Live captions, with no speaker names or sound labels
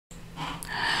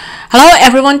Hello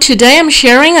everyone, today I'm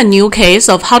sharing a new case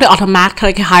of how to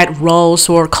automatically hide rows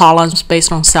or columns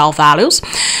based on cell values.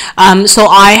 So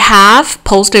I have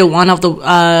posted one of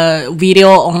the video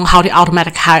on how to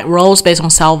automatically hide rows based on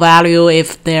cell value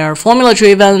if they're formula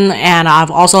driven, and I've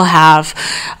also have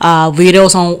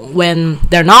videos on when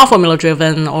they're not formula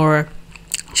driven or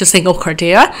just single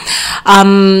criteria.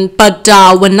 But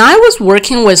when I was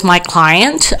working with my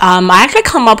client, I actually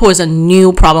come up with a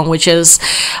new problem, which is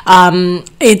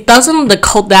the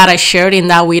code that I shared in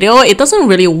that video, it doesn't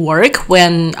really work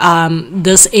when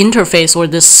this interface or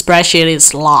this spreadsheet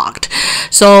is locked.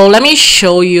 So let me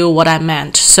show you what I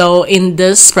meant. So in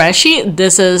this spreadsheet,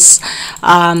 this is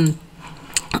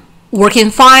working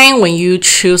fine when you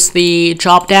choose the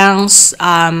drop downs.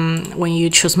 When you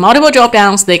choose multiple drop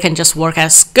downs, they can just work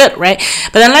as good, right?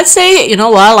 But then let's say, you know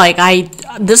what, like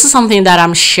this is something that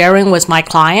I'm sharing with my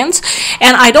clients,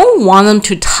 and I don't want them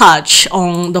to touch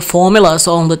on the formulas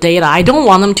or on the data. I don't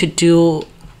want them to do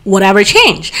whatever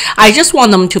change. I just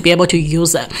want them to be able to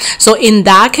use it. So in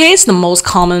that case, the most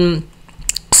common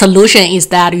solution is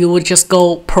that you would just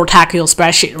go protect your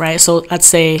spreadsheet, right? So let's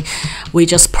say we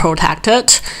just protect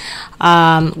it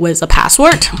with a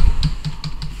password.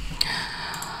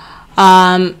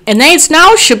 And then it's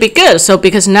now should be good. So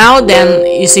because now then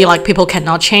you see like people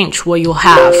cannot change what you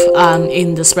have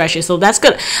in the spreadsheet. So that's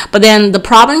good. But then the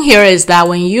problem here is that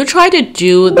when you try to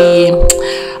do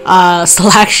the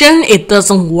selection, it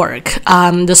doesn't work.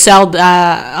 The cell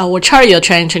or chart you're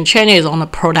trying to change is on a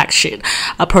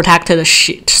protected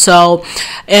sheet. So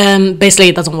basically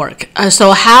it doesn't work.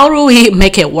 So how do we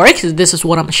make it work? This is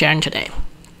what I'm sharing today.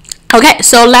 Okay,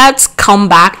 so let's come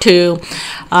back to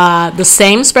the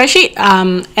same spreadsheet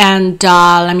and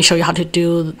let me show you how to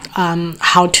do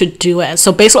it.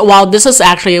 So basically, well, this is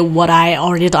actually what I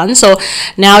already done. So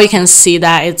now you can see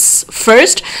that it's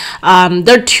first,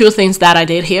 there are two things that I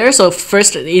did here. So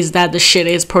first is that the sheet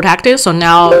is protected. So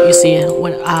now you see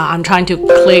when I'm trying to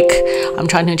click, I'm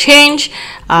trying to change,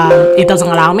 it doesn't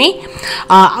allow me.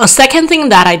 A second thing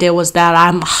that I did was that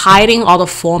I'm hiding all the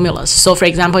formulas. So for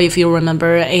example, if you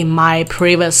remember in my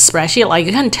previous spreadsheet, like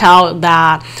you can tell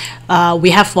that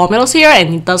we have formulas here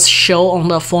and it does show on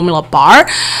the formula bar,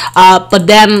 but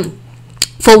then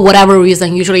for whatever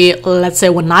reason, usually let's say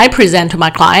when I present to my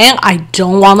client, I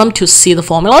don't want them to see the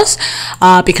formulas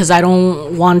because I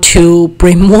don't want to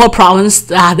bring more problems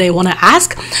that they want to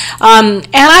ask, and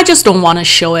I just don't want to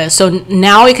show it. So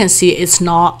now you can see it's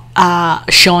not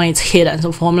showing, it's hidden.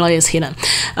 So formula is hidden,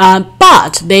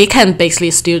 but they can basically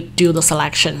still do the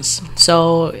selections.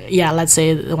 So yeah, let's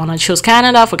say they want to choose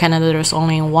Canada. For Canada, there's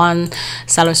only one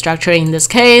salary structure in this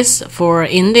case. For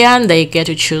India, they get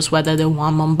to choose whether they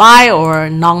want Mumbai or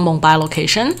non-Mumbai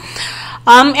location,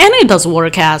 and it does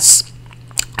work as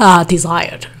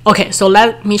desired. Okay, so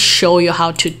let me show you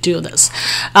how to do this.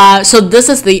 So this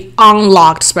is the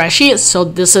unlocked spreadsheet. So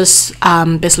this is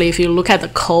basically, if you look at the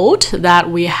code that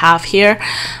we have here,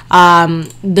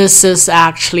 this is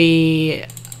actually,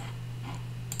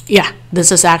 yeah,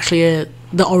 this is actually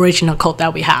the original code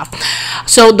that we have.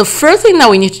 So the first thing that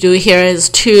we need to do here is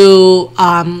to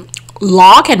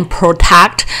lock and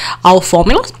protect our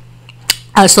formulas.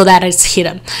 So that it's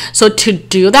hidden. So to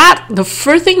do that, the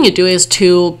first thing you do is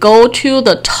to go to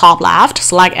the top left,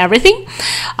 select everything,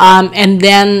 and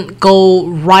then go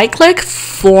right click,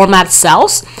 format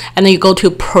cells, and then you go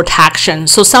to protection.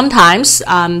 So sometimes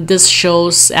this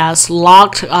shows as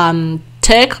locked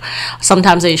tick,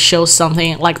 sometimes it shows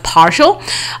something like partial,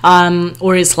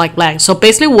 or it's like blank. So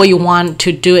basically what you want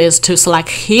to do is to select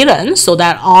hidden, so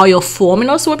that all your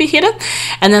formulas will be hidden,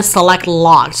 and then select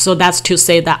locked, so that's to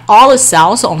say that all the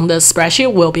cells on the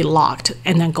spreadsheet will be locked,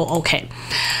 and then go OK.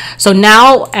 So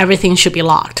now everything should be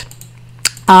locked.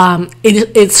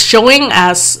 It's showing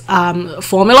as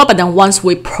formula, but then once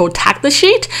we protect the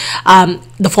sheet,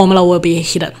 the formula will be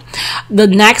hidden. The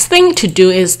next thing to do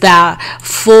is that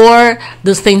for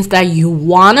the things that you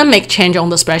want to make change on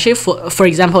the spreadsheet, for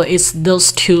example, it's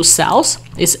those two cells,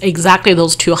 it's exactly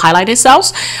those two highlighted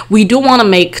cells. We do want to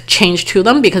make change to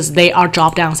them because they are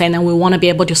drop downs, and then we want to be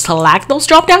able to select those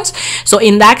drop downs. So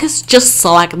in that case, just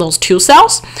select those two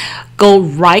cells, go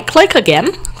right click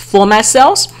again, format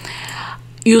cells.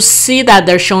 You see that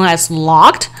they're shown as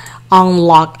locked,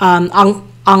 unlocked,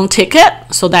 untick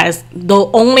it, so that is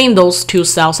only those two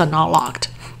cells are not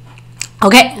locked.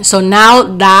 Okay, so now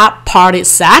that part is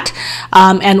set,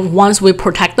 and once we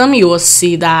protect them, you will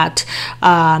see that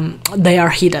they are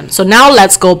hidden. So now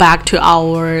let's go back to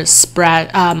our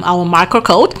our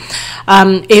microcode.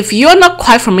 If you're not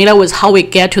quite familiar with how we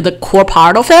get to the core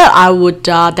part of it, I would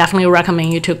definitely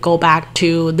recommend you to go back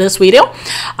to this video,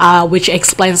 which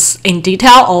explains in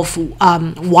detail of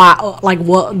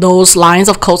what those lines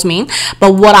of codes mean.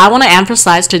 But what I want to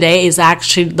emphasize today is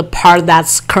actually the part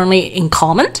that's currently in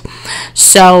comment.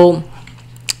 So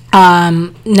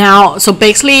so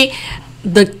basically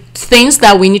the things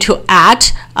that we need to add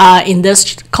in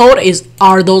this code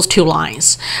are those two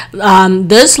lines.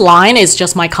 This line is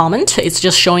just my comment. It's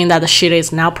just showing that the sheet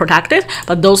is now protected,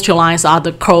 but those two lines are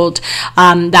the code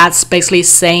that's basically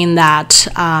saying that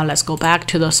let's go back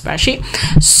to the spreadsheet.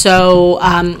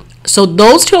 So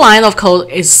those two lines of code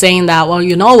is saying that, well,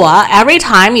 you know what, every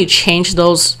time you change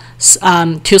those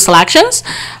two selections,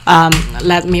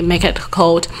 let me make it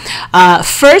code.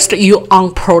 First, you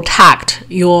unprotect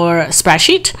your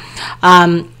spreadsheet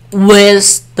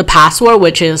with the password,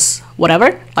 which is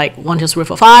whatever, like 1 2 3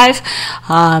 4 5,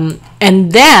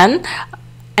 and then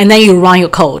you run your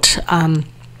code. And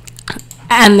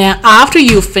then after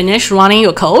you finish running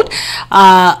your code,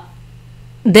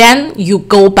 then you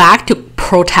go back to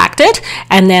protect it,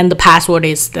 and then the password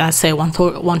is, let's say 1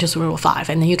 2 3 4 5,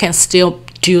 and then you can still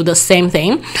do the same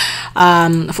thing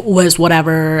with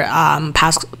whatever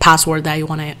password that you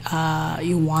want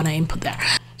to input there.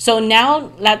 So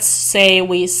now let's say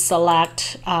we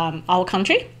select our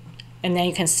country, and then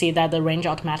you can see that the range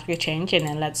automatically changed. And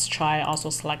then let's try also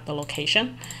select the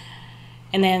location.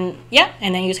 And then, yeah,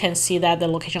 and then you can see that the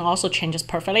location also changes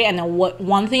perfectly. And then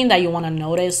one thing that you want to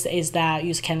notice is that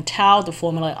you can tell the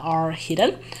formula are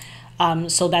hidden,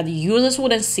 so that the users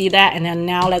wouldn't see that. And then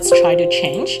now let's try to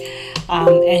change,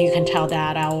 and you can tell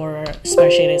that our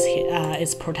spreadsheet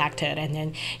is protected. And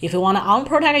then if you want to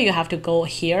unprotect it, you have to go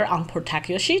here, unprotect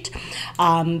your sheet.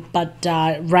 But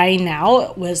right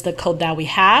now with the code that we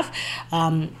have,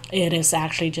 it is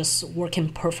actually just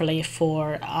working perfectly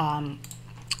for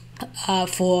a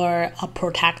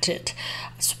protected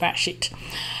spreadsheet.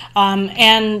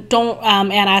 And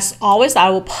as always, I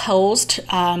will paste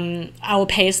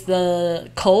the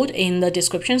code in the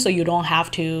description, so you don't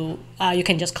have to, you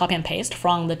can just copy and paste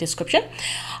from the description.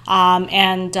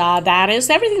 That is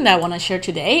everything that I want to share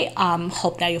today.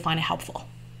 Hope that you find it helpful.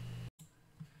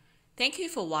 Thank you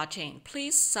for watching.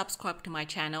 Please subscribe to my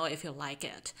channel if you like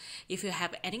it. If you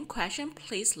have any question,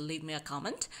 please leave me a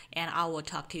comment, and I will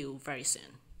talk to you very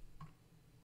soon.